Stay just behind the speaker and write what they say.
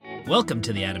Welcome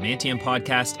to the Adamantium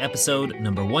Podcast, episode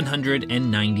number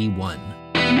 191.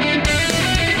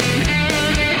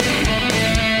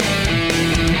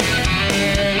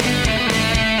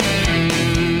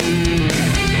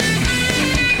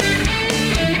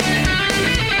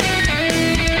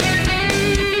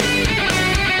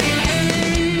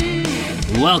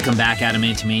 Welcome back,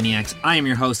 Adamantiumaniacs. I am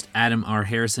your host, Adam R.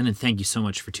 Harrison, and thank you so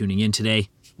much for tuning in today.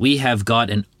 We have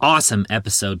got an awesome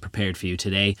episode prepared for you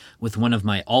today with one of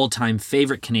my all-time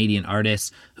favorite Canadian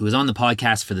artists who is on the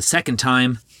podcast for the second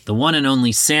time. The one and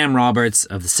only Sam Roberts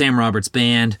of the Sam Roberts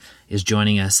Band is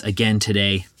joining us again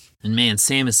today. And man,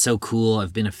 Sam is so cool.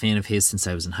 I've been a fan of his since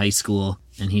I was in high school,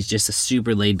 and he's just a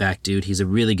super laid-back dude. He's a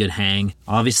really good hang.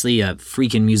 Obviously a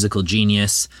freaking musical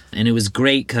genius. And it was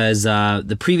great because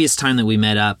the previous time that we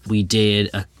met up, we did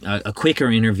a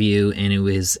quicker interview, and it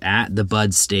was at the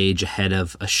Bud stage ahead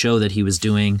of a show that he was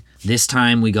doing. This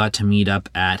time we got to meet up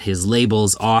at his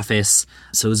label's office,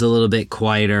 so it was a little bit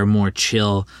quieter, more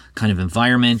chill kind of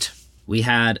environment. We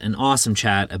had an awesome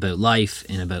chat about life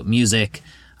and about music,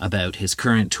 about his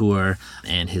current tour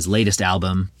and his latest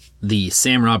album. The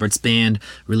Sam Roberts Band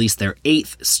released their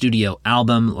 8th studio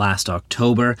album last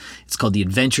October. It's called The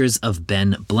Adventures of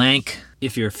Ben Blank.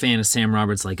 If you're a fan of Sam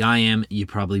Roberts like I am, you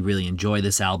probably really enjoy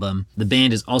this album. The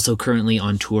band is also currently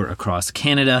on tour across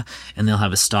Canada, and they'll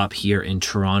have a stop here in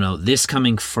Toronto this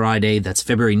coming Friday. That's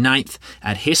February 9th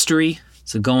at History.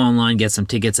 So go online, get some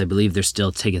tickets. I believe there's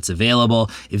still tickets available.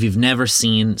 If you've never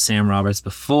seen Sam Roberts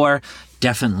before,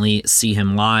 definitely see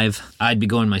him live. I'd be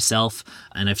going myself,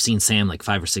 and I've seen Sam like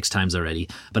 5 or 6 times already.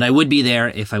 But I would be there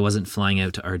if I wasn't flying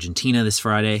out to Argentina this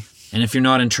Friday. And if you're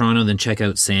not in Toronto, then check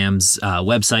out Sam's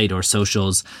website or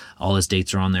socials. All his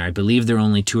dates are on there. I believe there are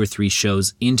only 2 or 3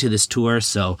 shows into this tour,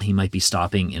 so he might be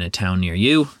stopping in a town near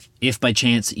you. If by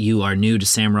chance you are new to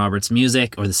Sam Roberts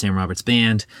music or the Sam Roberts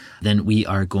Band, then we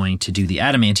are going to do the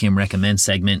Adamantium Recommend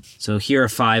segment. So here are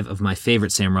 5 of my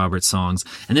favorite Sam Roberts songs.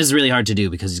 And this is really hard to do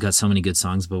because he's got so many good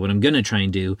songs, but what I'm going to try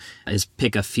and do is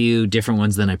pick a few different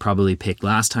ones than I probably picked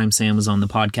last time Sam was on the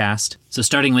podcast. So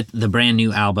starting with the brand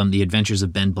new album, The Adventures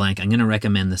of Ben Blank, I'm going to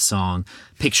recommend the song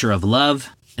Picture of Love.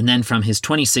 And then from his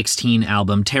 2016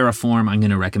 album, Terraform, I'm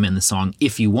going to recommend the song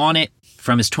If You Want It.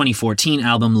 From his 2014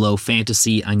 album, Low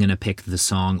Fantasy, I'm going to pick the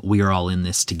song We're All In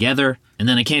This Together. And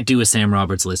then I can't do a Sam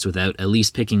Roberts list without at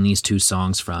least picking these 2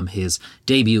 songs from his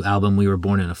debut album, We Were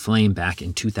Born in a Flame, back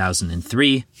in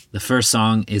 2003. The first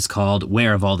song is called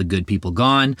Where Have All the Good People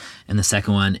Gone? And the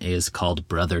second one is called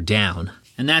Brother Down.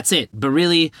 And that's it. But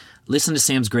really, listen to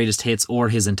Sam's greatest hits or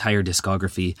his entire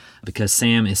discography, because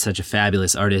Sam is such a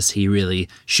fabulous artist. He really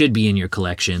should be in your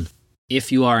collection. If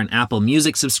you are an Apple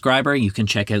Music subscriber, you can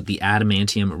check out the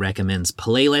Adamantium Recommends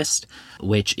playlist,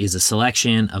 which is a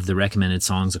selection of the recommended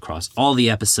songs across all the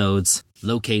episodes,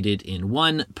 located in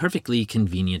one perfectly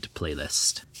convenient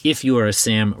playlist. If you are a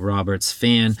Sam Roberts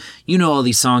fan, you know all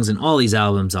these songs and all these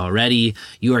albums already.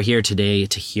 You are here today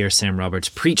to hear Sam Roberts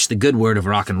preach the good word of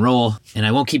rock and roll, and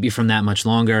I won't keep you from that much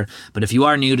longer. But if you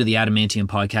are new to the Adamantium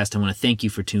Podcast, I want to thank you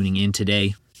for tuning in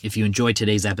today. If you enjoyed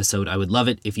today's episode, I would love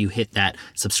it if you hit that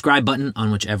subscribe button on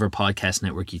whichever podcast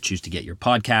network you choose to get your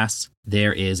podcasts.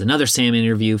 There is another Sam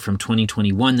interview from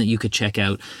 2021 that you could check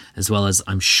out, as well as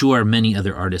I'm sure many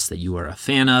other artists that you are a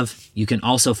fan of. You can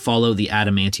also follow the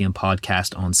Adamantium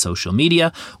Podcast on social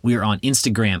media. We are on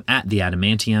Instagram at The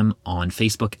Adamantium, on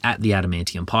Facebook at The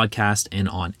Adamantium Podcast, and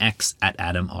on X at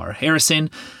Adam R. Harrison.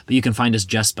 But you can find us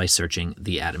just by searching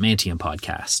The Adamantium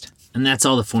Podcast. And that's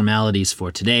all the formalities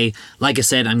for today. Like I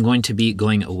said, I'm going to be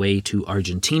going away to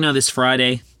Argentina this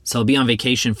Friday. So I'll be on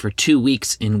vacation for 2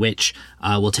 weeks, in which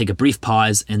we'll take a brief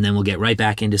pause, and then we'll get right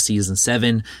back into season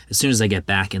 7 as soon as I get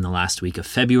back in the last week of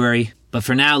February. But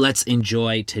for now, let's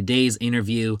enjoy today's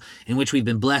interview, in which we've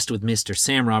been blessed with Mr.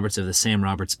 Sam Roberts of the Sam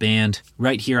Roberts Band,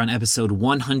 right here on episode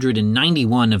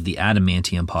 191 of the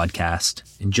Adamantium Podcast.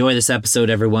 Enjoy this episode,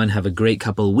 everyone. Have a great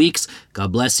couple of weeks.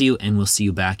 God bless you, and we'll see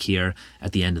you back here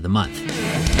at the end of the month.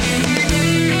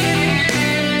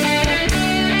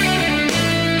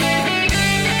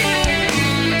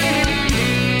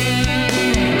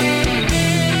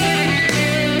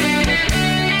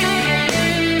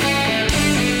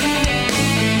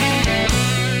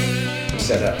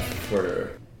 Set up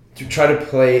to try to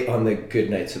play on the good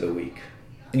nights of the week.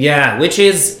 Yeah, which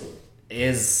is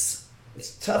it's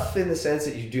tough in the sense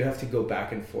that you do have to go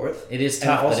back and forth. It is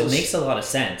tough, but it makes a lot of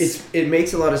sense. It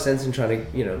makes a lot of sense in trying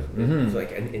to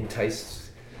like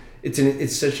entice.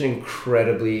 It's such an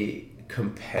incredibly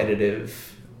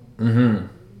competitive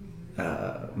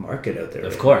market out there.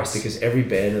 Of course, because every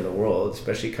band in the world,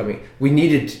 especially we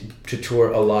needed to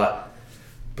tour a lot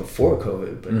before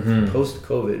COVID, but Mm-hmm. post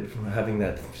COVID, having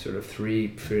that sort of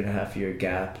 3.5 year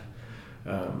gap,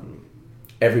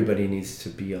 everybody needs to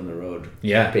be on the road,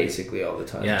 basically all the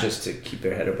time, just to keep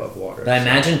their head above water. But I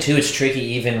imagine too, it's tricky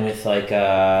even with like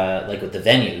with the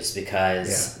venues,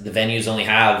 because the venues only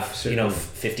have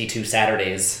 52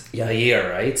 Saturdays a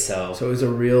year, right? So it was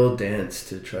a real dance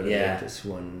to try to make this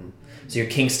one. So you're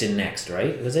Kingston next,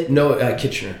 right? Was it? No,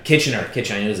 Kitchener. Kitchener.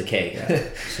 I knew it was a K. Yeah.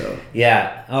 So.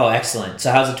 Yeah. Oh, excellent.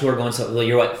 So how's the tour going? So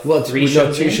you're what? Two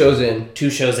shows in. 2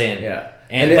 shows in. Yeah.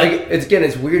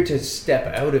 It's weird to step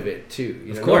out of it too.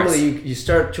 Of course. Normally you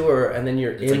start tour and then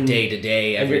you're like day to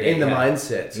day, and every you're day, in the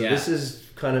mindset. So this is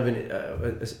kind of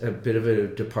a bit of a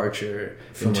departure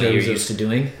from what you're used to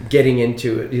doing. Getting into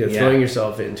it, throwing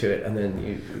yourself into it, and then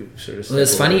you sort of. Well,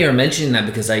 it's funny you're mentioning that,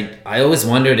 because I always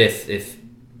wondered if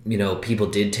people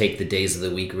did take the days of the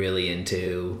week really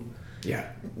into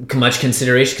much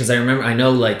consideration, because I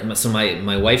know like, so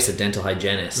my wife's a dental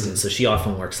hygienist, and so she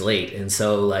often works late, and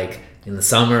so like in the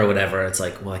summer or whatever, it's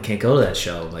like, well, I can't go to that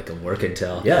show, like I'm working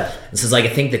till and so it's like, I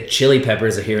think the Chili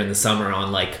Peppers are here in the summer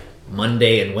on like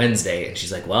Monday and Wednesday, and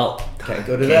she's like, well, can't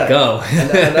go to that.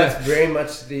 And that's very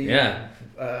much the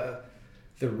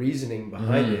reasoning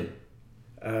behind it.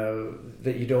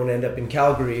 That you don't end up in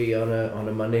Calgary on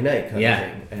a Monday night kind of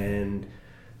thing. And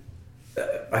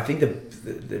I think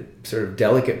the sort of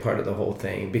delicate part of the whole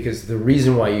thing, because the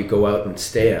reason why you go out and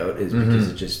stay out is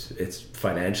because it's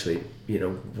financially,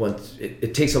 once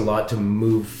it takes a lot to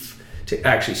move to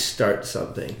actually start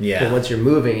something. Yeah. But once you're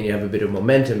moving and you have a bit of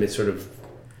momentum, it sort of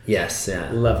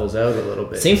levels out a little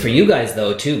bit. Same for you guys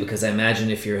though too, because I imagine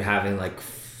if you're having like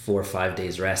 4 or 5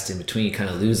 days rest in between, you kind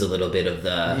of lose a little bit of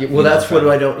the. Well, that's what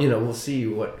I don't. We'll see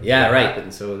what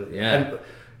happens. So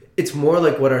it's more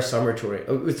like what our summer touring.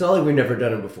 It's not like we've never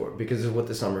done it before, because of what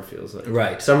the summer feels like.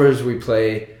 Right. Summers we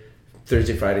play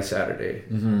Thursday, Friday, Saturday,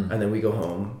 and then we go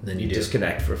home. Then you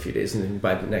disconnect for a few days, and then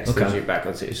by the next Thursday you're back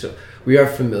on stage. So we are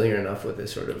familiar enough with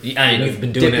this sort of. And you've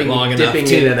been doing it long enough.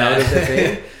 Dipping in and out of the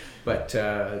thing, but.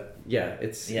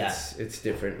 It's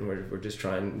different. We're just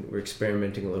we're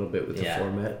experimenting a little bit with the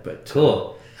format, but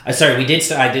cool. I did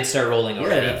start rolling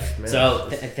already. So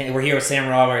we're here with Sam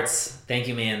Roberts. Thank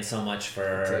you, man, so much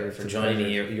for joining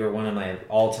me. You're one of my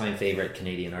all-time favorite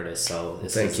Canadian artists. So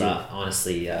this is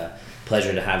honestly a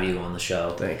pleasure to have you on the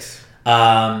show. Thanks.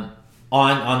 On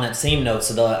that same note,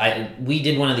 so we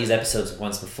did one of these episodes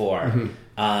once before,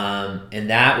 and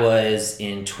that was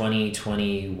in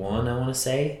 2021. I want to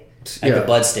say. At the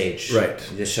Bud stage, right?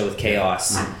 This show with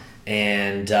Chaos,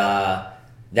 and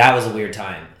that was a weird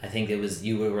time. I think it was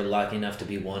you were lucky enough to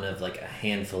be one of like a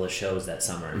handful of shows that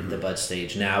summer. The Bud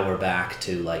stage. Now we're back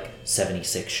to like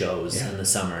 76 shows in the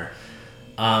summer.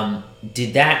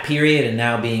 Did that period and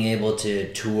now being able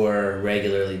to tour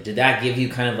regularly, did that give you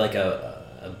kind of like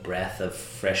a breath of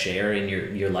fresh air in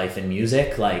your life in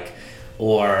music, like,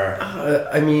 or?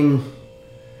 I mean,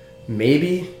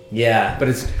 maybe. Yeah. But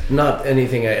it's not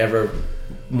anything I ever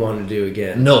want to do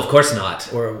again. No, of course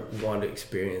not. Or want to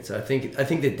experience. I think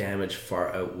the damage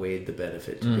far outweighed the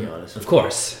benefit, to be honest. Of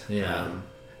course. Yeah.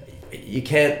 You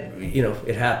can't,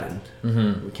 it happened.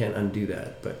 We can't undo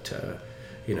that. But,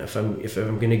 if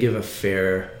I'm going to give a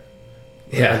fair,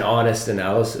 an honest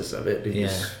analysis of it,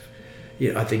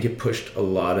 I think it pushed a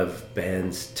lot of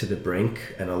bands to the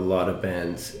brink, and a lot of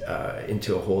bands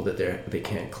into a hole that they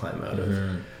can't climb out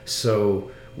of.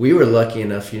 So we were lucky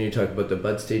enough, you talk about the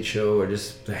Bud Stage show, or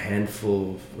just the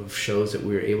handful of shows that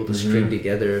we were able to string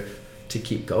together to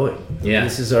keep going. Yeah.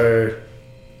 This is our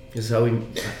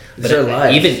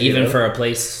lives. Even for a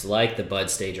place like the Bud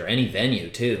Stage or any venue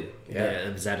too. Yeah.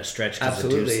 Is that a stretch?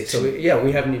 Absolutely. So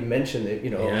we haven't even mentioned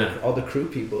that, all the crew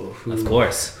people who, of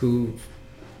course, who,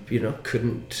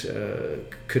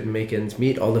 couldn't make ends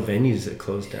meet, all the venues that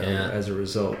closed down as a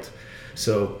result.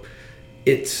 So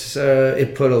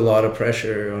it put a lot of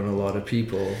pressure on a lot of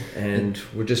people, and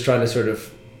we're just trying to sort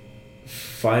of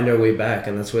find our way back,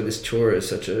 and that's why this tour is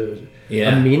such a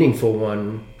meaningful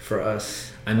one for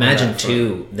us. I imagine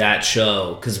too that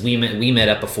show, because we met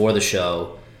up before the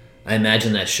show. I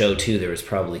imagine that show too, there was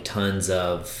probably tons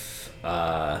of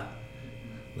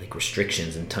like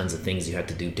restrictions and tons of things you had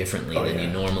to do differently than you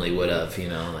normally would have,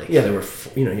 there were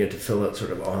you had to fill out sort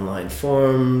of online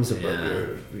forms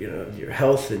about your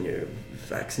health and your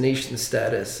vaccination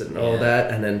status and all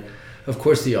that, and then of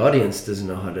course the audience doesn't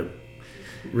know how to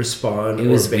respond. It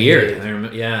was weird. I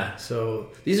remember, so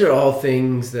these are all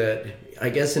things that I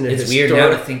guess it's weird now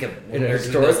to think of in a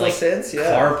historical sense.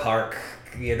 Car park,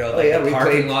 the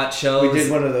parking lot shows. We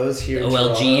did one of those here,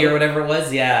 OLG or whatever it was.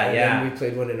 And then we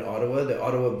played one in Ottawa. The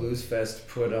Ottawa Blues Fest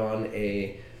put on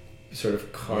a sort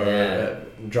of car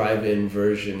drive-in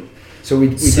version. So we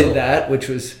did that, which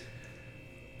was...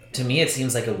 To me, it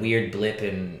seems like a weird blip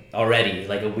in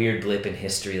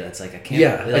history. That's like I can't.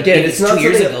 Yeah, like, again, it's not 2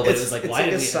 years ago, but it was like, why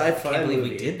did we? I can't believe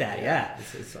we did that. Yeah,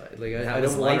 I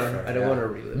don't want to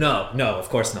relive. No, of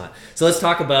course not. So let's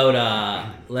talk about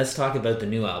the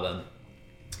new album.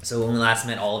 So when we last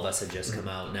met, All of Us had just come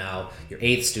out. Now your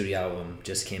 8th studio album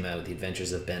just came out, The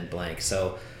Adventures of Ben Blank.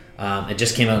 So it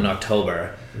just came out in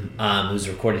October. It was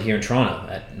recorded here in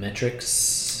Toronto at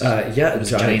Metrics. It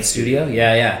was a giant studio.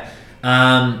 Yeah.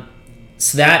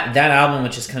 So that album,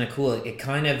 which is kind of cool, it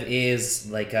kind of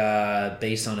is like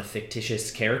based on a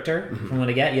fictitious character from what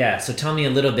I get. Yeah. So tell me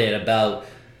a little bit about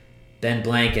Ben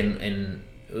Blank and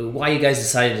why you guys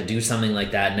decided to do something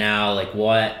like that now. Like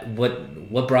what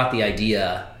brought the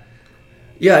idea?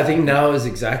 Yeah, I think now is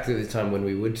exactly the time when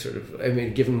we would sort of. I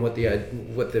mean, given what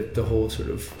the whole sort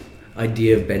of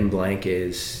idea of Ben Blank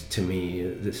is to me,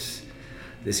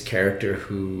 this character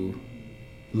who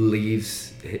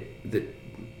leaves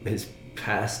his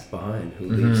past behind, who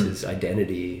leaves his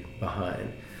identity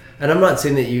behind. And I'm not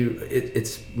saying that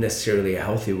it's necessarily a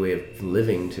healthy way of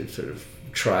living to sort of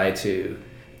try to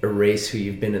erase who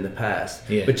you've been in the past,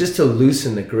 but just to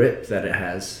loosen the grip that it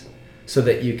has so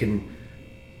that you can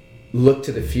look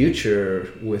to the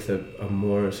future with a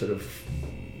more sort of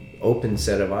open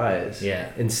set of eyes,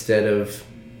 instead of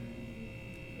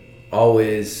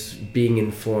always being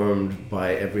informed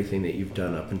by everything that you've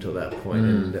done up until that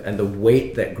point, and the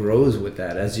weight that grows with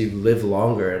that as you live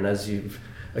longer and as you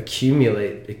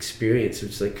accumulate experience.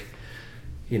 It's like,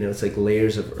 it's like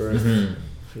layers of earth,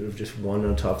 sort of just one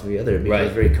on top of the other. It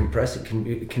becomes very compressed.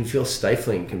 It can feel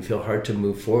stifling. It can feel hard to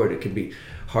move forward. It can be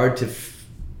hard to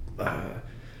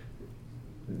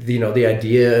the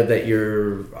idea that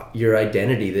your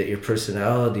identity, that your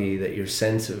personality, that your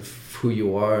sense of who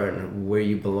you are and where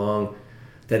you belong,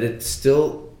 that it's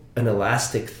still an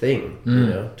elastic thing,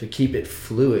 to keep it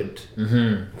fluid,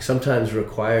 sometimes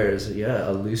requires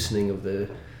a loosening of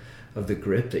the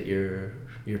grip that your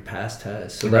past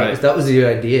has. So that was the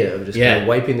idea of just kind of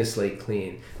wiping the slate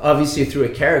clean. Obviously, through a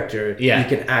character, you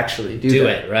can actually do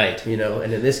that, it, right?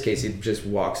 And in this case, he just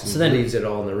walks and leaves it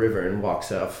all in the river and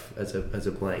walks off as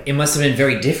a blank. It must have been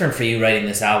very different for you writing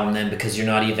this album then, because you're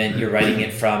writing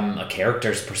it from a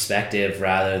character's perspective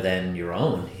rather than your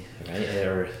own. Right?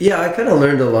 I kind of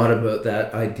learned a lot about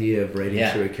that idea of writing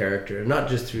through a character, not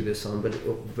just through this song,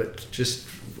 but just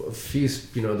a few,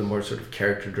 the more sort of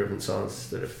character-driven songs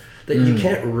that you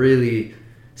can't really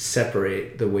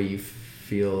separate the way you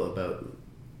feel about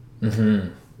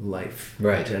life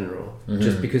in general,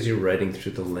 just because you're writing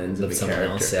through the lens of a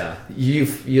character. Else,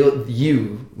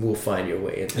 you will find your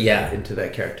way into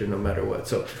that character no matter what.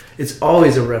 So it's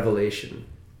always a revelation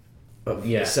of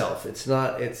yourself. It's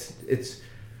not. It's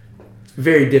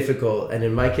very difficult, and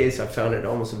in my case, I found it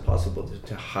almost impossible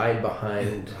to hide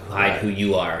behind who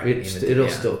you are. It'll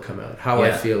still come out. How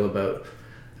I feel about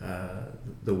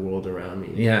the world around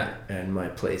me, and my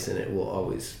place in it will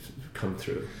always come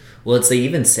through. Well, they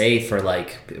even say for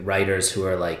like writers who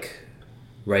are like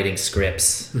writing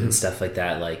scripts and stuff like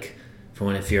that, like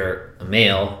if you're a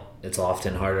male, it's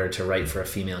often harder to write for a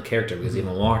female character because you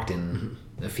haven't walked in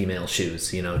a female shoes,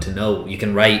 to know. You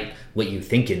can write what you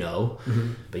think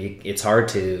but it's hard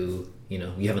to,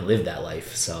 you haven't lived that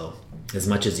life. So as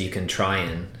much as you can try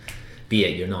and be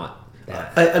it, you're not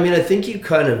that. I mean, I think you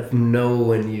kind of know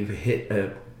when you've hit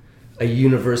a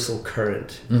universal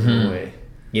current in a way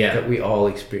that we all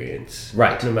experience,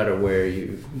 right? No matter where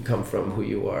you come from, who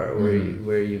you are,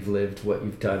 where you've lived, what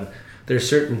you've done. There's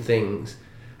certain things,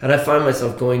 and I find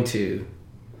myself going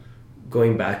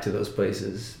back to those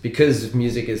places because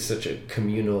music is such a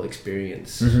communal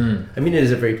experience. I mean, it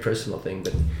is a very personal thing,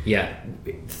 but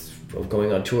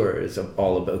going on tour is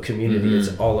all about community.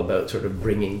 It's all about sort of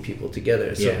bringing people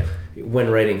together. So when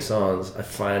writing songs, I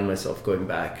find myself going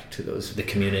back to the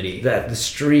community, the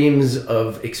streams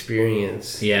of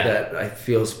experience that I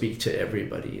feel speak to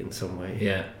everybody in some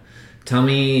way. Tell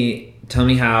me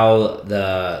how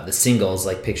the singles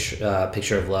like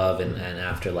Picture of Love and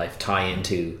Afterlife tie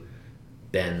into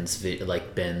Ben's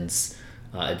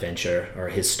adventure or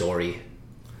his story.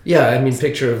 I mean,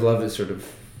 Picture of Love is sort of,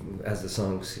 as the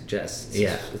song suggests,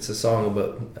 it's a song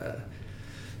about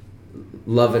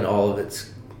love in all of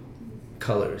its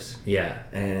colors,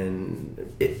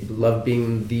 and love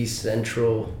being the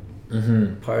central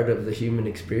part of the human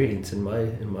experience in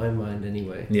my mind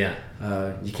anyway.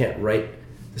 You can't write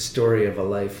the story of a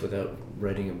life without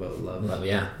writing about love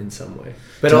in some way,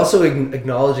 but also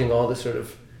acknowledging all the sort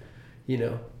of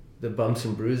the bumps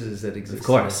and bruises that exist. Of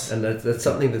course. And that's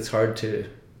something that's hard to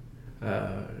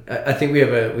I think we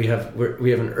have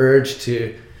an urge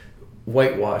to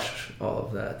whitewash all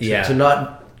of that.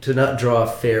 To not draw a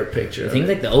fair picture. I think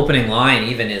like the opening line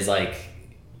even is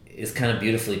kind of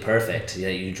beautifully perfect. Yeah,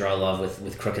 you draw love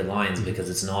with crooked lines because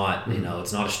it's not,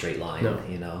 it's not a straight line.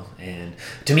 No. And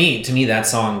to me that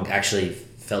song actually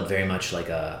felt very much like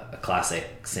a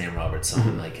classic Sam Roberts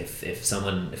song. Like if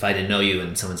I didn't know you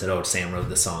and someone said, "Oh, Sam wrote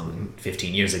this song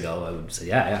 15 years ago," I would say,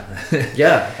 yeah.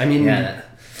 Yeah, I mean,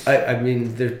 I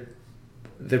mean,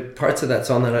 there are parts of that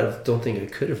song that I don't think I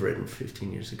could have written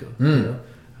 15 years ago.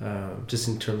 Just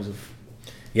in terms of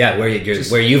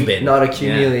where you've been, not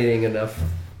accumulating enough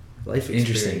life experience.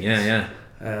 Interesting, yeah.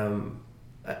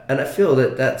 And I feel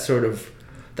that's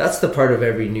the part of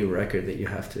every new record that you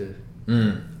have to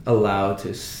allow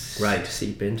to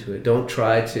seep into it. Don't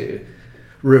try to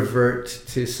revert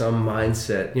to some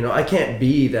mindset. I can't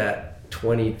be that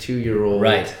 22-year-old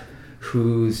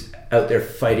who's out there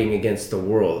fighting against the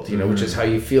world, which is how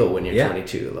you feel when you're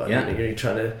 22 a lot. You're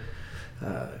trying to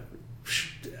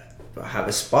have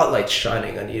a spotlight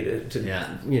shining on you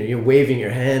you're waving your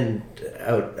hand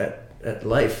out at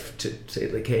life to say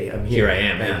like, hey, I'm here. Here I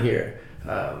am. I'm here.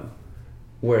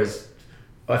 Whereas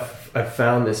I've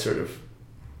found this sort of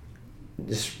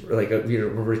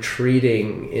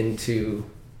retreating into,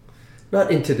 not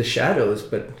into the shadows,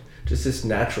 but just this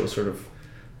natural sort of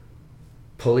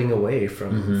pulling away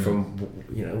from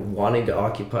wanting to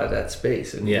occupy that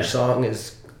space. And your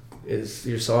songs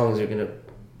are going to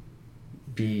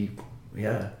be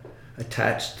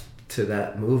attached to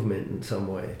that movement in some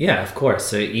way. Yeah, of course.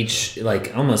 So each,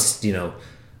 almost,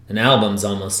 an album's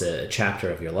almost a chapter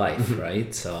of your life,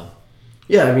 right? So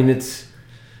I mean,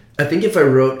 I think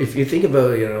if you think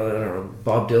about, I don't know,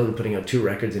 Bob Dylan putting out 2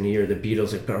 records in a year, the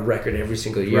Beatles put a record every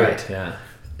single year. Right, yeah.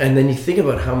 And then you think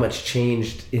about how much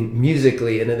changed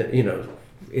musically and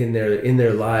in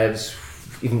their lives,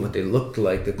 even what they looked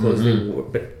like, the clothes they wore,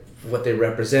 but what they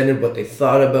represented, what they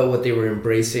thought about, what they were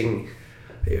embracing.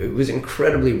 It was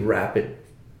incredibly rapid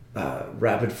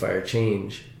fire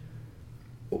change.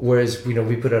 Whereas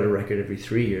we put out a record every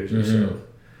 3 years or so.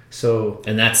 So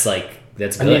and that's good.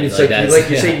 I mean, it's like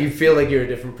you say, you feel like you're a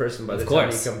different person by the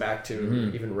time you come back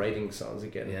to even writing songs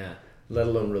again. Yeah. Let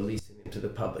alone releasing it to the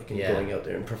public and going out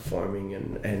there and performing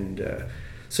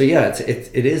so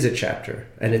it is a chapter,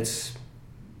 and it's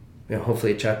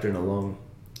hopefully a chapter in a long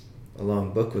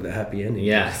book with a happy ending.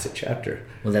 Yeah, it's a chapter.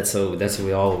 Well, that's what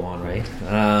we all want, right?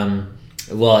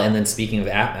 And then speaking of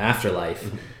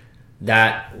afterlife,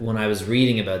 that when I was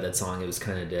reading about that song, it was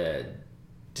kind of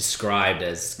described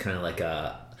as kind of like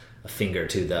a finger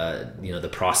to the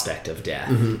prospect of death.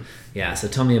 Yeah, so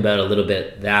tell me about a little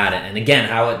bit that, and again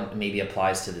how it maybe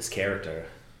applies to this character.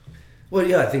 Well,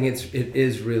 I think it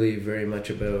is really very much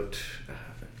about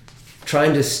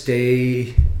trying to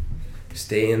stay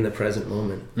in the present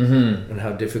moment, and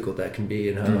how difficult that can be,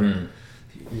 and how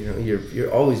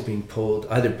you're always being pulled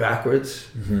either backwards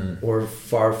or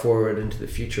far forward into the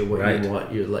future, what you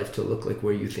want your life to look like,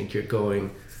 where you think you're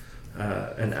going.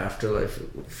 And afterlife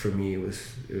for me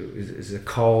is a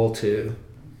call to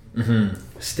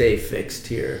stay fixed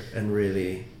here and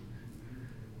really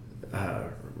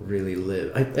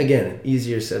live. Again,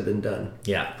 easier said than done.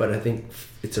 Yeah. But I think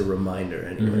it's a reminder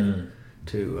anyway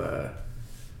to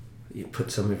you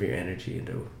put some of your energy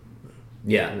into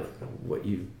what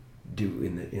you do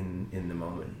in the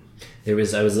moment. I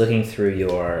was looking through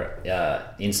your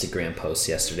Instagram posts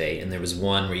yesterday, and there was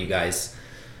one where you guys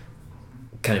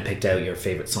kind of picked out your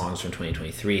favorite songs from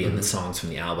 2023 and the songs from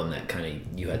the album that kind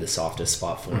of you had the softest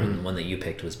spot for, and the one that you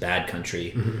picked was Bad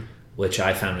Country, which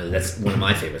I found that's one of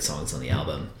my favorite songs on the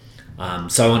album.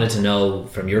 So I wanted to know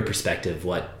from your perspective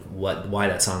why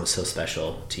that song was so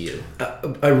special to you.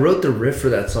 I wrote the riff for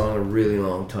that song a really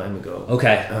long time ago.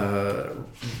 Okay.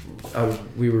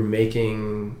 We were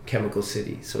making Chemical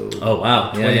City, so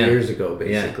 20 years ago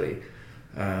basically.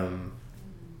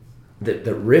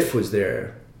 The riff was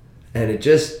there. And it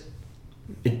just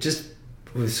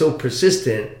was so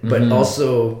persistent, but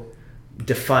also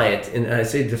defiant. And I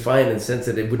say defiant in the sense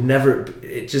that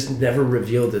it just never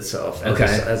revealed itself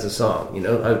as a song.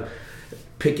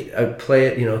 I'd play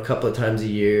it, a couple of times a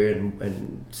year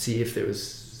and see if there was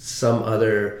some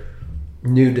other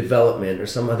new development or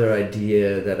some other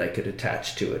idea that I could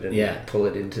attach to it and pull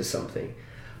it into something.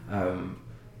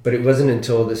 But it wasn't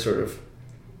until this sort of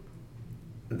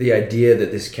the idea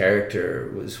that this character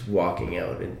was walking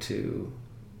out into,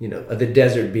 the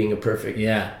desert being a perfect,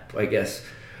 I guess,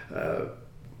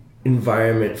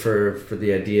 environment for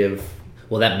the idea of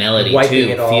that melody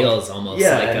too feels almost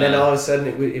like and then all of a sudden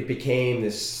it became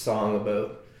this song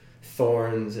about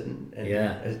thorns and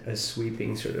a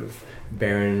sweeping sort of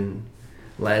barren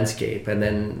landscape. And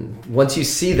then once you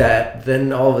see that,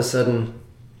 then all of a sudden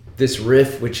this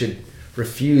riff, which had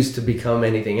refused to become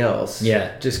anything else,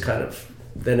 just kind of,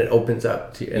 then it opens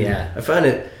up to you. And I find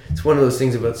it's one of those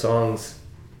things about songs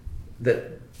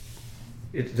that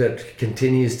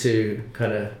continues to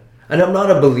kind of, and I'm not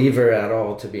a believer at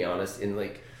all, to be honest, in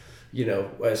like, you know,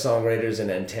 a songwriter's an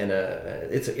antenna.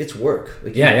 It's work.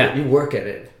 Like you work at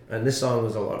it. And this song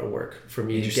was a lot of work for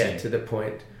me to get to the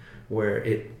point where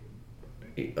I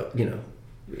could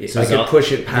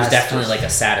push it past. There's definitely like a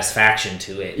satisfaction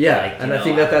to it. Yeah, like, and I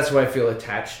think that's why I feel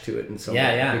attached to it in some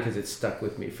way, because it's stuck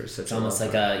with me for such a long time. It's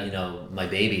almost like a, you know, my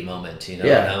baby moment, you know,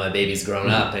 now my baby's grown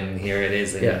up and here it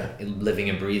is living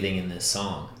and breathing in this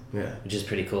song, which is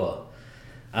pretty cool.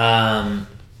 In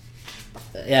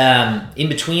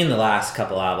between the last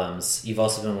couple albums, you've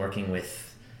also been working with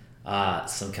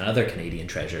some kind of other Canadian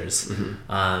treasures in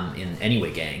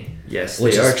Anyway Gang. Yes,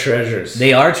 they are treasures.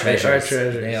 They are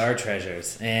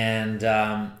treasures. And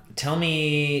tell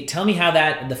me how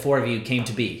the four of you came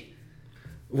to be.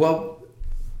 Well,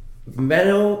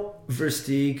 Menno,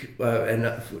 Versteeg,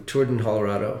 and toured in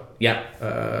Hollerado. Yeah.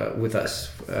 With us.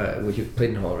 We played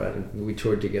in Hollerado. We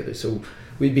toured together. So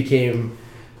we became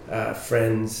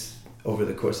friends over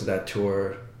the course of that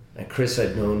tour. And Chris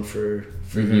I'd known for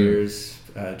years.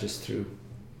 Just through,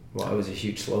 I was a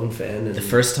huge Sloan fan. And the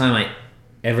first time I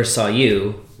ever saw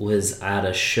you was at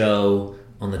a show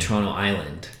on the Toronto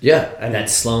Island. Yeah. And that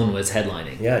Sloan was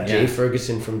headlining. Yeah, Jay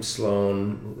Ferguson from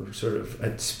Sloan sort of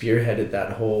had spearheaded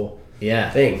that whole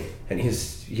thing. And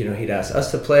he'd ask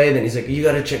us to play, and then he's like, you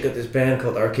got to check out this band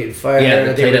called Arcade Fire.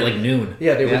 Yeah, they played at like noon.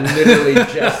 Yeah, they were literally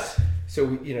just, so,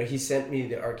 he sent me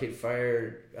the Arcade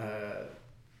Fire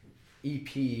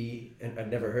EP, and I'd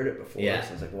never heard it before. So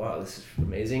I was like, wow, this is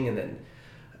amazing. And then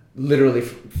literally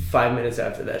 5 minutes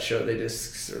after that show, they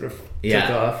just sort of took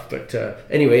off. But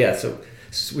anyway, so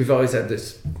we've always had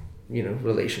this,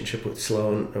 relationship with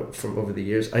Sloan from over the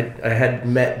years. I had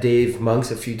met Dave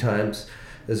Monks a few times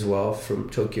as well from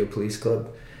Tokyo Police Club.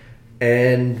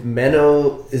 And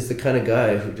Menno is the kind of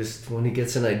guy who just, when he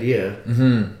gets an idea,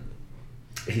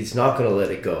 he's not going to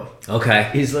let it go. Okay.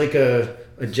 He's like a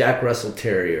Jack Russell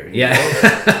Terrier. You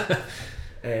know?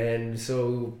 And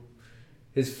so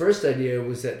his first idea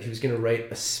was that he was going to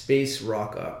write a space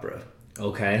rock opera.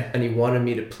 Okay. And he wanted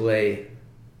me to play,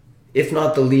 if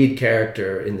not the lead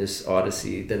character in this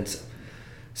Odyssey, then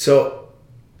so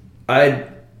I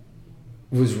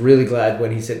was really glad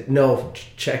when he said, no,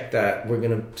 check that. We're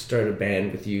going to start a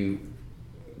band with you,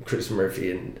 Chris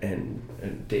Murphy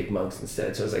and Dave Monks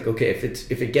instead. So I was like, okay, if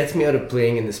it gets me out of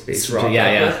playing in the space rock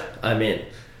opera, I'm in.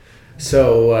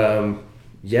 So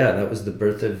that was the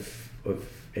birth of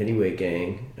Anyway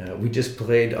Gang. We just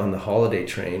played on the Holiday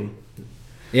Train.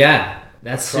 Yeah,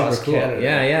 that's super cool. Canada.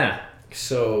 Yeah.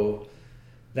 So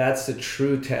that's the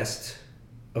true test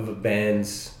of a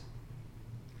band's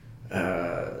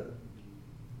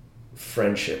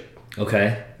friendship.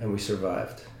 Okay. And we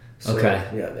survived. So, okay.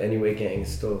 Yeah, the Anyway Gang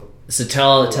is still. So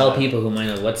tell people who might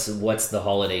know what's the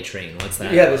Holiday Train. What's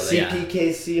that? Yeah, the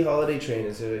CPKC Holiday Train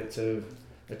is a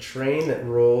train that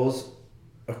rolls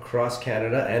across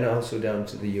Canada and also down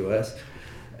to the US,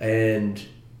 and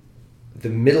the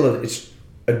middle of it's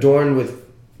adorned with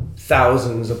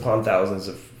thousands upon thousands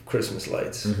of Christmas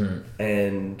lights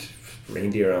and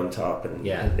reindeer on top, and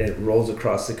it rolls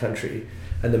across the country,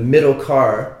 and the middle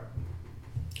car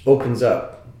opens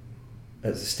up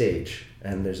as a stage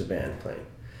and there's a band playing.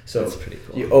 So that's pretty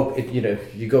cool.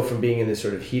 You go from being in this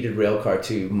sort of heated rail car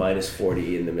to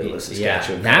 -40 in the middle of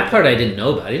Saskatchewan. Yeah, that part I didn't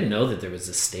know about. I didn't know that there was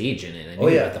a stage in it. I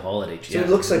knew about the Holiday Train. So it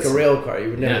looks like a rail car.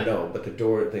 You would never know, but the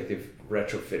door, like they've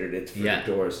retrofitted it for the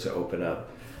doors to open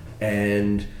up.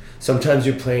 And sometimes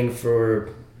you're playing for...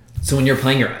 So when you're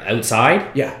playing, you're outside?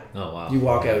 Yeah. Oh, wow. You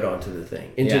walk out onto the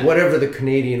thing. Into whatever the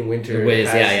Canadian winter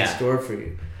has in store for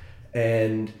you.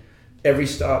 And every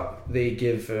stop, they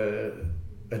give...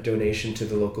 a donation to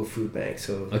the local food bank.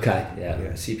 So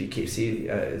CPKC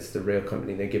is the rail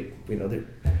company. They give,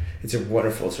 it's a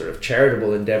wonderful sort of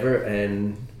charitable endeavor,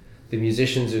 and the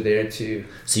musicians are there to.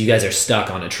 So you guys are stuck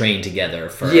on a train together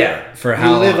for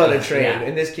how you live on a train. Yeah.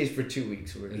 In this case, for 2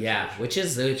 weeks. Which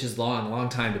is long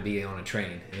time to be on a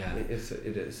train. Yeah,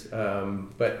 it is.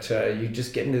 But you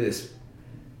just get into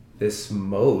this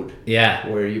mode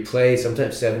where you play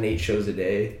sometimes 7-8 shows a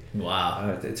day.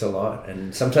 Wow. It's a lot,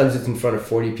 and sometimes it's in front of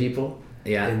 40 people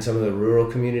in some of the rural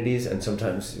communities, and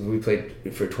sometimes we played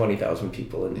for 20,000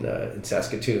 people in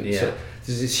Saskatoon. So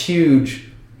there's this huge,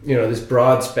 this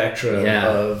broad spectrum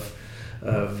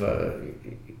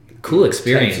cool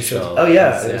experience though. Oh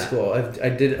yeah, it was cool.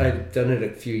 I'd done it a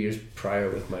few years prior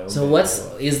with my own. So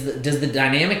does the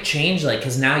dynamic change, like,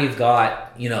 because now you've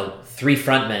got 3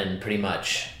 frontmen pretty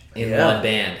much in one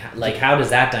band? Like, how does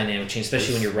that dynamic change,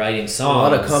 especially when you're writing songs? A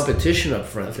lot of competition up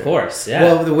front. Of course, yeah.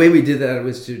 Well, the way we did that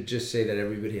was to just say that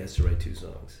everybody has to write 2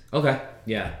 songs. Okay,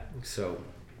 yeah. So,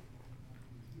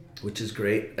 which is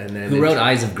great. And then who wrote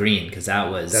Eyes of Green? Because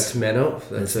that's Menno.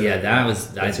 That's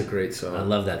a great song. I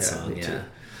love that song. Yeah. Too.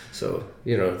 So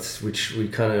which we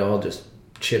kind of all just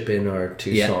chip in our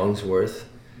 2 songs worth,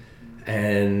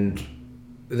 and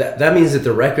that means that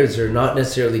the records are not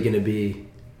necessarily going to be.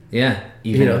 Yeah.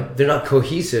 They're not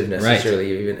cohesive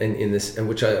necessarily, right. Even in this, and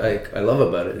which I love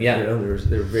about it. Yeah.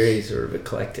 They're very sort of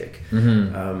eclectic,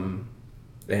 and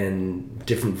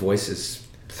different voices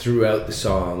throughout the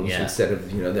songs instead of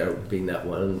there being that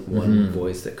one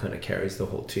voice that kind of carries the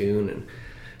whole tune, and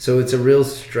so it's a real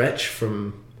stretch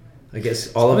from, I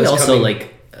guess, all of us. Also,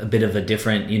 like a bit of a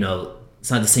different, it's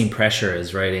not the same pressure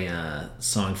as writing a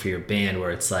song for your band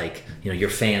where it's like, your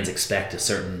fans expect to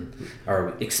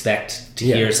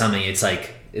hear something. It's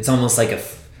like, it's almost like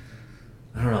it's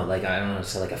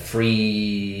like a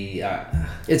free...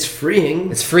 it's freeing.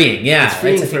 It's freeing, yeah. It's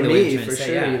freeing for me, for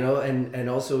sure, and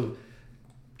also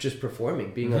just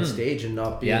performing, being on stage and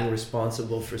not being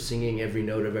responsible for singing every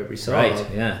note of every song. Right,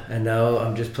 yeah. And now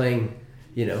I'm just playing,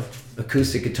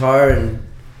 acoustic guitar and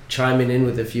chiming in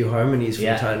with a few harmonies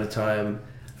from time to time,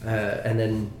 and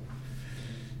then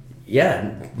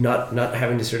not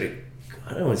having to sort of,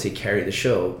 I don't want to say carry the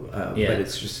show, but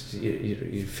it's just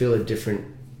you feel a different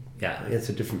it's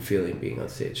a different feeling being on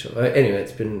stage. So anyway,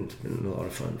 it's been a lot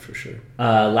of fun for sure.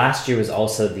 Last year was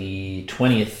also the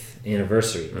 20th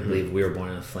anniversary. I believe We Were Born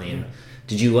in a Flame.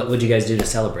 What did you guys do to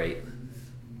celebrate?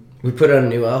 We put out a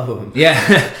new album.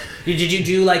 Yeah. Did you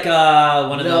do like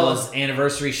one of those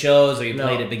anniversary shows where you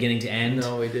played it beginning to end?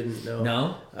 No, we didn't.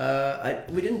 No?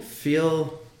 We didn't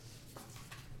feel...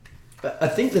 I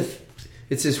think that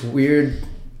it's this weird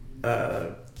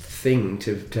thing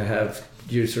to have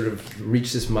you sort of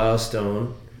reach this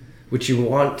milestone, which you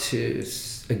want to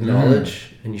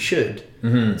acknowledge, and you should.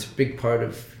 It's a big part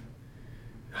of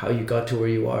how you got to where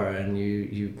you are, and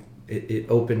it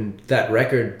opened... That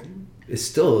record is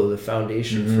still the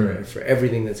foundation for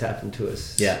everything that's happened to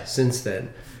us since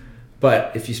then.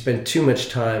 But if you spend too much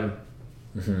time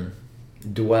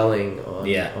dwelling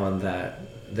on that,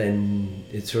 then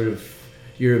it's sort of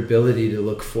your ability to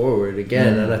look forward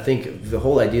again. And I think the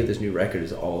whole idea of this new record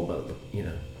is all about sort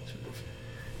of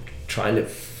trying to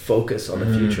focus on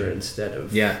the future instead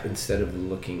of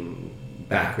looking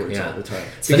backwards all the time.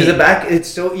 Because it's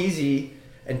so easy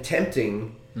and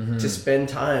tempting to spend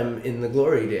time in the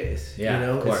glory days. Yeah,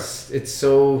 of course. It's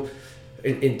so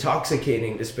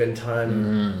intoxicating to spend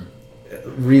time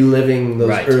reliving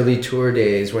those early tour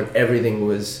days when everything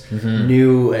was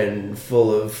new and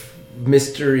full of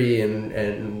mystery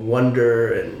and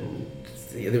wonder, and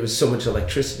there was so much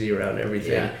electricity around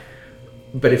everything. Yeah.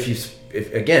 But if you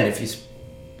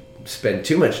spend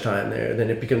too much time there, then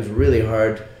it becomes really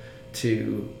hard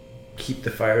to keep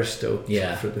the fire stoked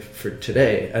for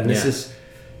today. And this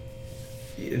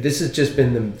has just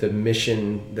been the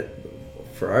mission that,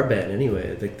 for our band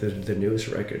anyway, like the newest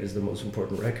record is the most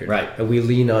important record. Right. And we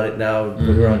lean on it now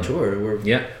when we're on tour.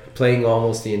 We're playing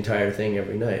almost the entire thing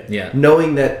every night. Yeah.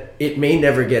 Knowing that it may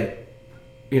never get,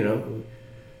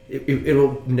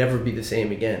 it'll never be the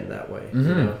same again that way.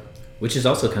 Which is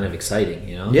also kind of exciting,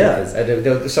 Yeah.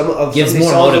 Some gives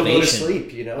more motivation. Go to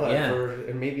sleep,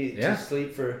 and maybe to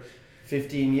sleep for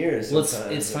 15 years. Well,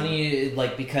 it's funny,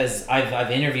 like, because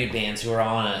I've interviewed bands who are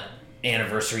on an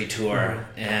anniversary tour,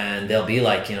 and they'll be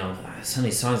like, some of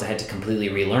these songs I had to completely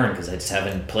relearn because I just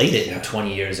haven't played it in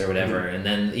 20 years or whatever. And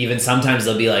then even sometimes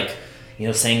they'll be like,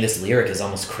 saying this lyric is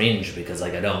almost cringe because,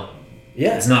 like, I don't...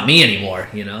 Yeah. It's not me anymore,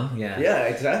 Yeah,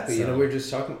 exactly. So. We're just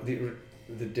talking...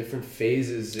 The different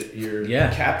phases that you're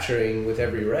capturing with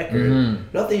every record.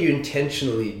 Not that you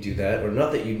intentionally do that, or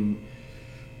not that you...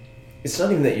 It's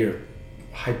not even that you're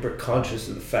hyper conscious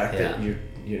of the fact that you're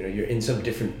in some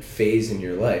different phase in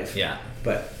your life. Yeah.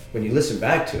 But when you listen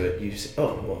back to it, you say,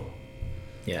 oh, well,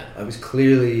 I was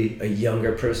clearly a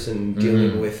younger person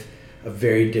dealing with a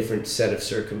very different set of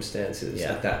circumstances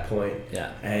at that point.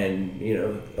 Yeah. And,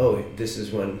 this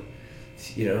is when,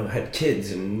 I had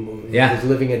kids and was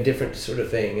living a different sort of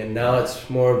thing. And now it's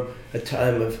more a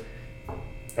time of,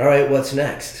 all right, what's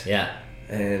next? Yeah.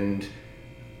 And,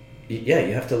 you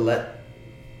have to let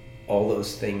all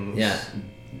those things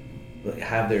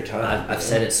have their time. I've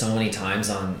said it so many times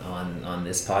on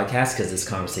this podcast because this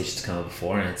conversation's come up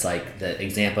before, and it's like the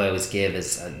example I always give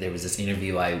is there was this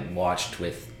interview I watched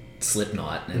with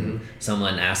Slipknot, and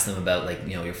someone asked them about like,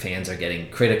 you know, your fans are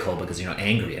getting critical because you're not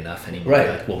angry enough anymore. Right.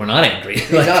 Like, well, we're not angry.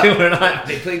 Like, we're not.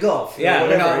 They play golf. Yeah,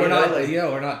 whatever,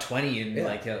 we're not 20 and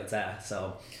like, you know, it's that.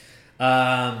 So,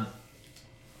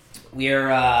 we're.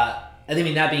 I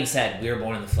mean, that being said, We Were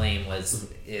Born in the Flame was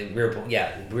We Were Born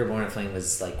in the Flame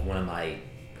was like one of my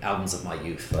albums of my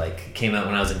youth. Like, came out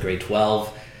when I was in grade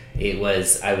 12.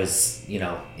 I was, you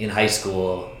know, in high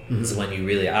school. Is when you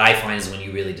really, I find, is when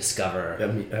you really discover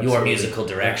your musical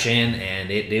direction, and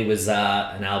it was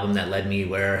an album that led me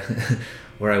where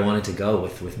I wanted to go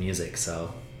with music.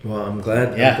 So, well, I'm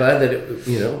glad that it,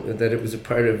 you know, that it was a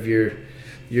part of your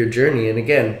journey. And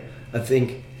again, I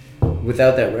think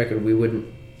without that record, we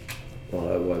wouldn't. Well,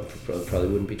 I probably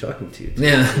wouldn't be talking to you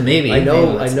today. Yeah, maybe. I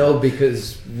know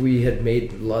because we had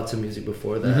made lots of music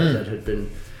before that that had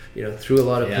been, you know, threw a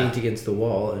lot of paint against the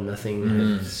wall, and nothing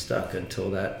had stuck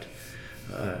until that,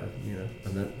 you know,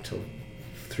 until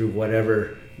through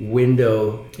whatever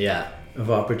window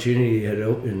of opportunity had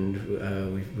opened,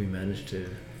 we managed to.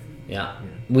 Yeah.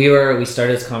 We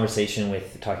started this conversation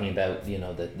with talking about, you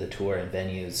know, the tour and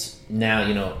venues. Now,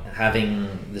 you know, having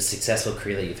the successful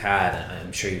career that you've had,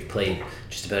 I'm sure you've played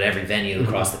just about every venue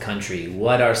across the country.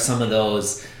 What are some of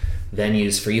those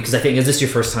venues for you? Because I think, is this your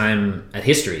first time at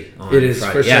History on It is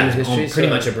Friday? first time at History. Pretty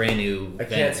much a brand new I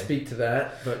can't speak to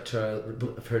that, but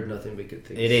I've heard nothing but good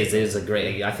things. It is a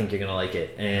great, I think you're going to like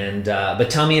it. And but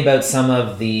tell me about some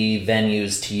of the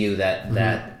venues to you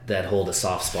that hold a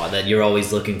soft spot, that you're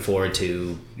always looking forward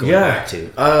to going back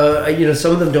to. You know,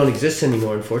 some of them don't exist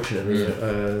anymore, unfortunately.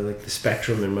 Like the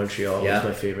Spectrum in Montreal is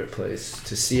my favorite place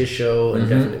to see a show, and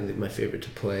definitely my favorite to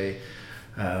play.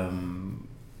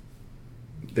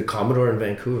 The Commodore in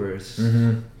Vancouver is,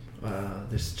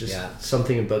 there's just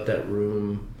something about that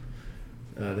room.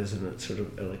 There's a sort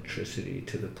of electricity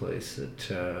to the place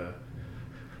that,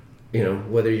 you know,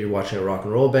 whether you're watching a rock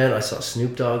and roll band, I saw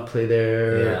Snoop Dogg play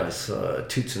there. I saw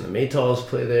Toots and the Maytals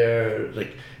play there.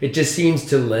 Like, it just seems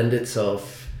to lend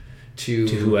itself to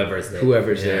whoever's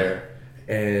there,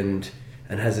 and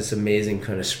has this amazing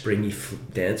kind of springy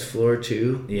dance floor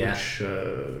too, which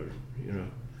you know,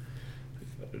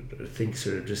 I think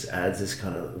sort of just adds this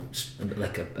kind of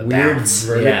like a weird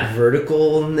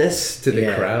verticalness to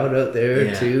the crowd out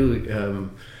there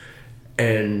too,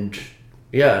 and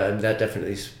that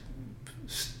definitely.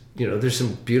 You know, there's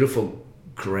some beautiful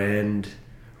grand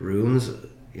rooms.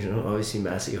 You know, obviously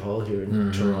Massey Hall here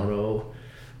in Toronto,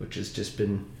 which has just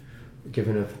been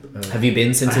given a. Have you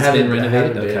been since it's been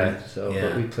renovated? Okay,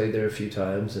 but we played there a few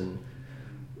times, and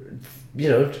you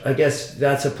know, I guess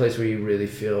that's a place where you really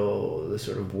feel the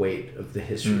sort of weight of the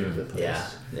history of the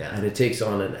place. And it takes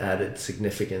on an added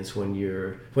significance when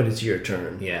it's your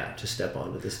turn. To step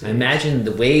onto the stage. I imagine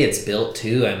the way it's built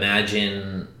too. I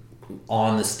imagine.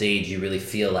 On the stage, you really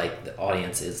feel like the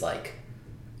audience is like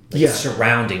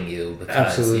surrounding you. Because,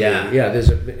 absolutely,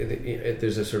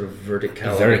 there's a sort of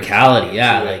verticality,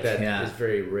 that is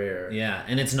very rare.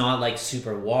 And it's not like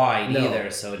super wide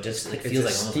either, so it just feels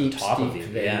like almost on top of you.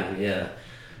 Venue,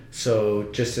 So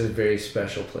just a very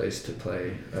special place to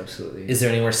play. Absolutely. Is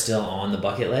there anywhere still on the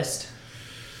bucket list?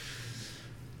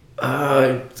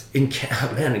 In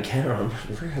Canada,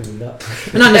 where have we not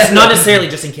played? Not necessarily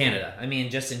just in Canada. I mean,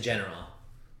 just in general.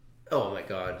 Oh my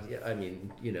God! Yeah, I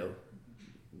mean, you know,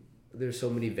 there's so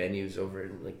many venues over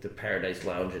in like the Paradise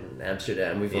Lounge in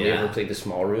Amsterdam. We've only ever played the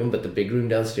small room, but the big room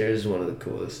downstairs is one of the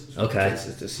coolest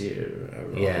places to see a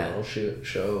rock and roll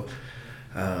show.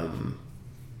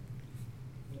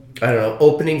 I don't know,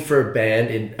 opening for a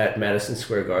band at Madison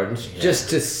Square Gardens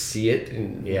just to see it,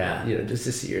 and you know, just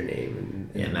to see your name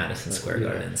and Madison Square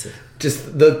Gardens.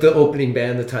 Just the opening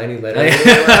band, the tiny letter.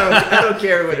 I don't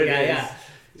care what it is.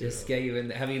 Just get you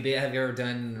in. Have you ever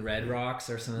done Red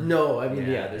Rocks or something? No, I mean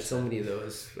there's so many of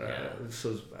those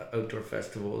outdoor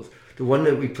festivals. The one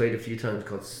that we played a few times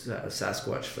called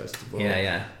Sasquatch Festival.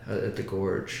 At the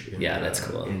Gorge. That's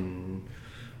cool. In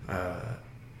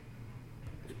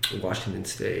Washington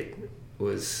State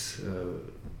was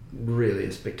really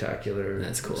a spectacular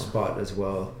spot as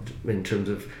well, in terms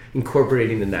of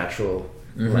incorporating the natural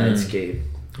landscape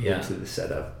into the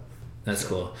setup. That's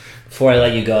cool. Before I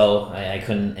let you go, I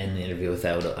couldn't end the interview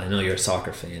without, I know you're a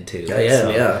soccer fan too. I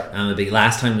am. I'm a big,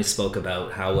 last time we spoke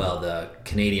about how well the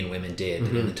Canadian women did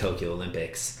in the Tokyo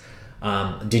Olympics.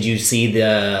 Did you see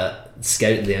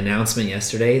the announcement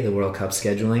yesterday, the World Cup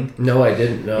scheduling? No, I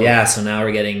didn't. No. Yeah, so now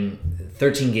we're getting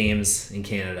 13 games in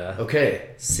Canada. Okay.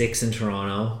 6 in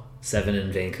Toronto, 7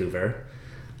 in Vancouver.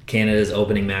 Canada's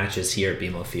opening matches here at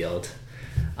BMO Field.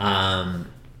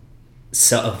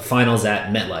 So finals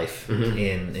at MetLife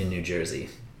in New Jersey.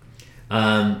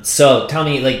 So tell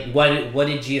me, like,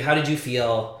 how did you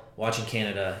feel watching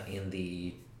Canada in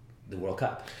the World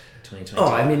Cup 2022?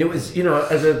 Oh, I mean, it was,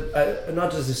 as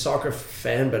not just a soccer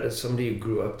fan, but as somebody who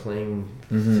grew up playing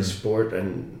the sport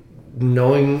and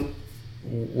knowing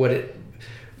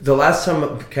the last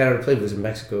time Canada played was in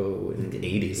Mexico in the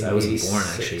 80s. I wasn't born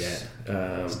actually yet.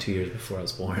 It was 2 years before I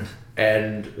was born.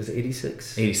 And was it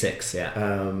 86? 86, yeah.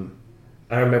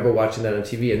 I remember watching that on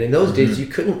TV, and in those days you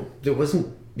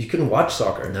couldn't watch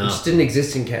soccer. No. It just didn't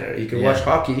exist in Canada. You could watch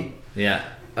hockey. Yeah.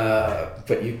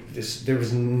 But there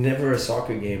was never a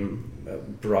soccer game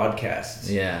broadcast.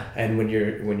 Yeah. And when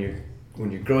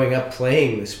you're growing up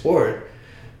playing the sport,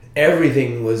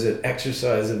 everything was an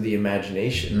exercise of the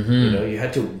imagination. You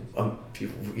had to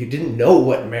you didn't know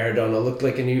what Maradona looked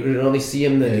like, and you would only see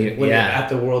him at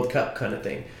the World Cup kind of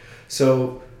thing.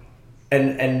 So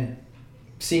and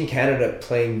seeing Canada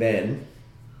playing then,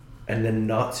 and then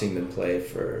not seeing them play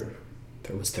for...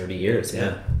 That was 30 years,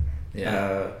 yeah.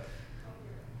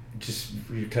 Just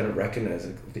you kind of recognize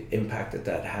the impact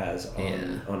that has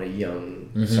on a young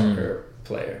soccer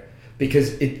player.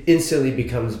 Because it instantly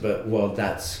becomes,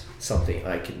 that's something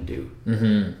I can do.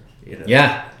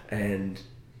 Yeah. And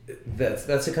that's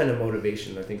the kind of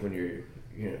motivation, I think, when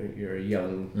you're a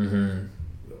young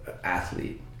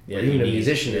athlete. Yeah, or even a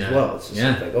musician as well. It's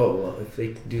just like, if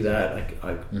they can do that,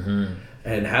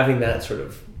 and having that sort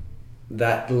of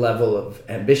that level of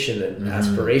ambition and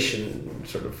aspiration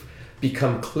sort of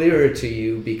become clearer to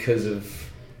you because of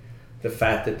the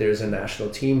fact that there's a national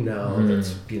team now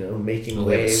that's making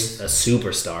waves. A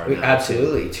superstar. Now,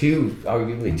 absolutely,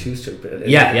 arguably two superstars.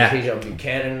 Yeah.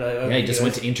 Buchanan. He just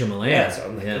went to Inter Milan. Yeah, so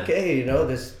I'm like, okay,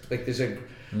 there's a.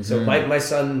 So my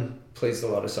son plays a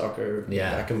lot of soccer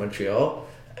back in Montreal.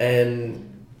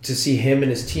 And to see him and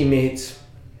his teammates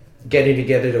getting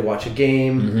together to watch a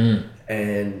game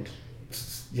and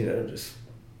just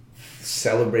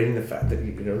celebrating the fact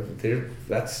that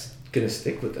that's gonna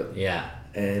stick with them. Yeah.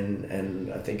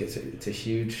 And I think it's a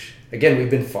huge. Again, we've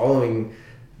been following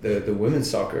the women's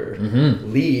soccer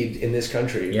lead in this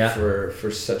country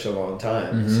for such a long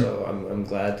time. So I'm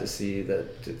glad to see that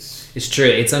it's true.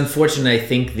 It's unfortunate. I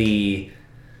think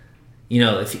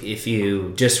if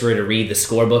you just were to read the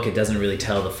scorebook, it doesn't really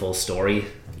tell the full story.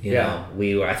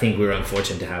 I think we were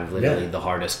unfortunate to have literally the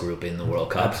hardest group in the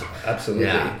World Cup. Absolutely.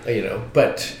 Yeah.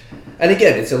 But and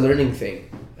again, it's a learning thing.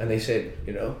 And they said,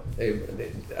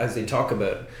 as they talk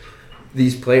about,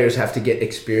 these players have to get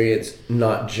experience,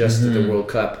 not just at the World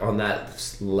Cup on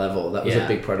that level. That was a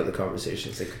big part of the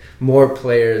conversation. It's like more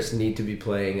players need to be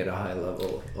playing at a high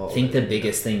level. I think the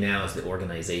biggest thing now is the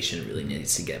organization really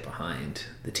needs to get behind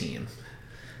the team.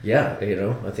 Yeah,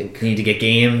 I think they need to get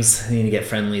games, they need to get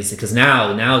friendlies, because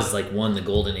now is like one, the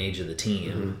golden age of the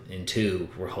team, and two,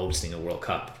 we're hosting a World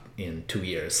Cup in 2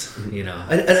 years. And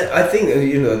I think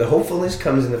the hopefulness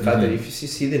comes in the fact that if you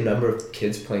see the number of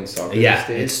kids playing soccer these days,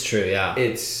 it's true. Yeah,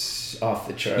 it's off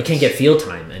the charts. You can't get field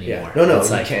time anymore. No, it's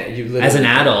you like, can't. You as an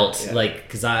adult,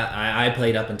 because I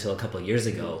played up until a couple of years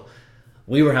ago.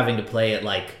 We were having to play at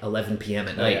like 11 p.m.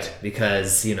 at night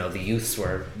because the youths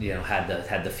were had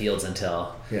the fields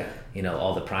until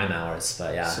all the prime hours.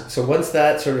 But so once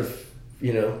that sort of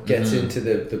gets into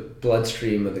the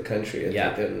bloodstream of the country,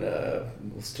 I think then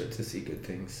we'll start to see good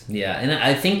things. Yeah, and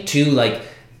I think too,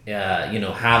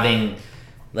 having,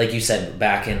 like you said,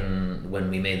 back in when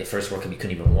we made the first World Cup, you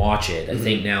couldn't even watch it. I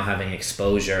think now having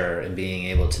exposure and being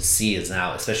able to see is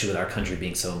now, especially with our country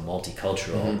being so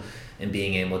multicultural. And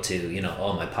being able to,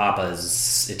 my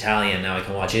papa's Italian, now I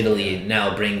can watch Italy,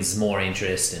 now brings more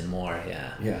interest and more,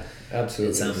 Yeah,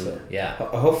 absolutely.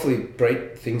 Hopefully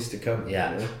bright things to come.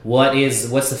 Yeah.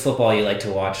 What's the football you like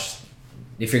to watch?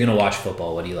 If you're going to watch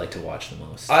football, what do you like to watch the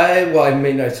most? I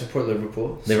support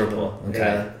Liverpool.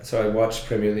 Okay. So I watch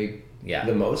Premier League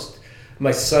the most.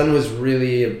 My son was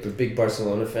really a big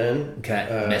Barcelona fan. Okay.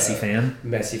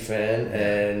 Messi fan.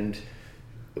 And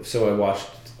so I watched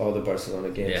all the Barcelona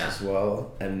games as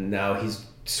well, and now he's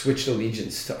switched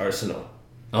allegiance to Arsenal.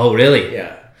 Oh, really?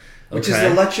 Yeah. Which is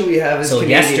the luxury we have as so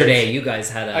Canadians. Yesterday you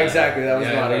guys had a... Exactly, that was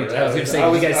not... I was going to say,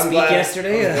 did you guys speak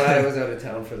yesterday? I was glad I was out of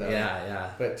town for that. Yeah.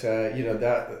 But,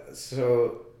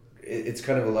 so it's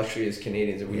kind of a luxury as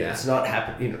Canadians. It's not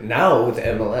happening, now with the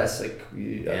MLS,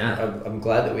 I'm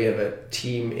glad that we have a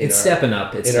team in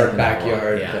our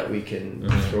backyard that we can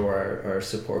throw our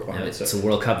support behind. It's a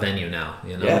World Cup venue now,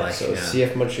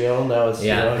 CF Montreal now is...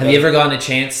 Yeah. Have you ever gotten a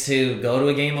chance to go to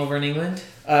a game over in England?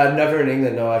 Never in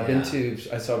England. No, I've been to.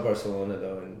 I saw Barcelona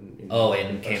though.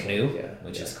 In Camp Nou,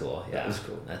 which is cool. Yeah, that was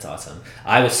cool. That's awesome.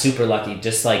 I was super lucky,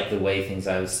 just like the way things.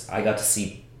 I got to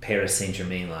see Paris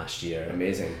Saint-Germain last year.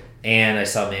 Amazing. And I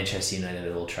saw Manchester United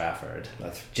at Old Trafford.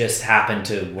 That's just happened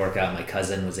to work out. My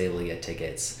cousin was able to get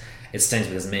tickets. It stinks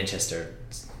because Manchester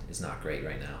is not great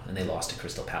right now, and they lost to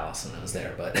Crystal Palace when I was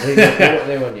there. But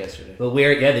they won yesterday. But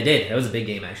they did. That was a big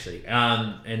game actually.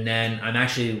 And then I'm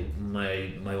actually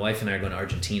my wife and I are going to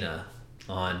Argentina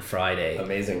on Friday.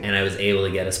 Amazing. And I was able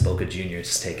to get us Boca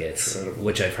Juniors tickets,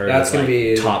 which I've heard that's going to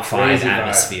be top 5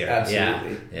 atmosphere.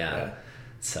 Absolutely. Yeah.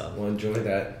 So we'll enjoy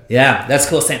that. Yeah, that's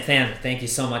cool. Sam, thank you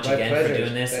so much My again pleasure. for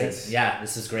doing this. Thanks.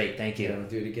 This is great. Thank you. Yeah, I'll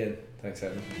do it again. Thanks,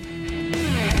 Adam.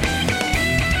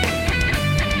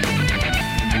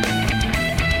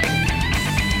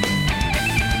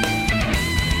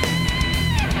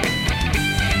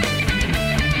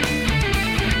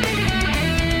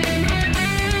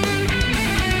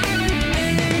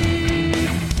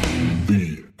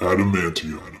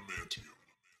 Adamantium.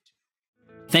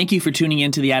 Thank you for tuning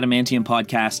in to the Adamantium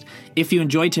Podcast. If you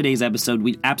enjoyed today's episode,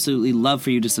 we'd absolutely love for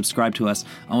you to subscribe to us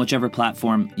on whichever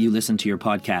platform you listen to your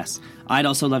podcasts. I'd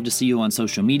also love to see you on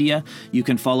social media. You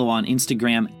can follow on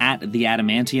Instagram at The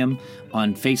Adamantium,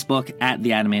 on Facebook at The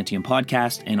Adamantium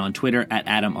Podcast, and on Twitter at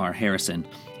Adam R. Harrison.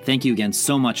 Thank you again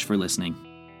so much for listening.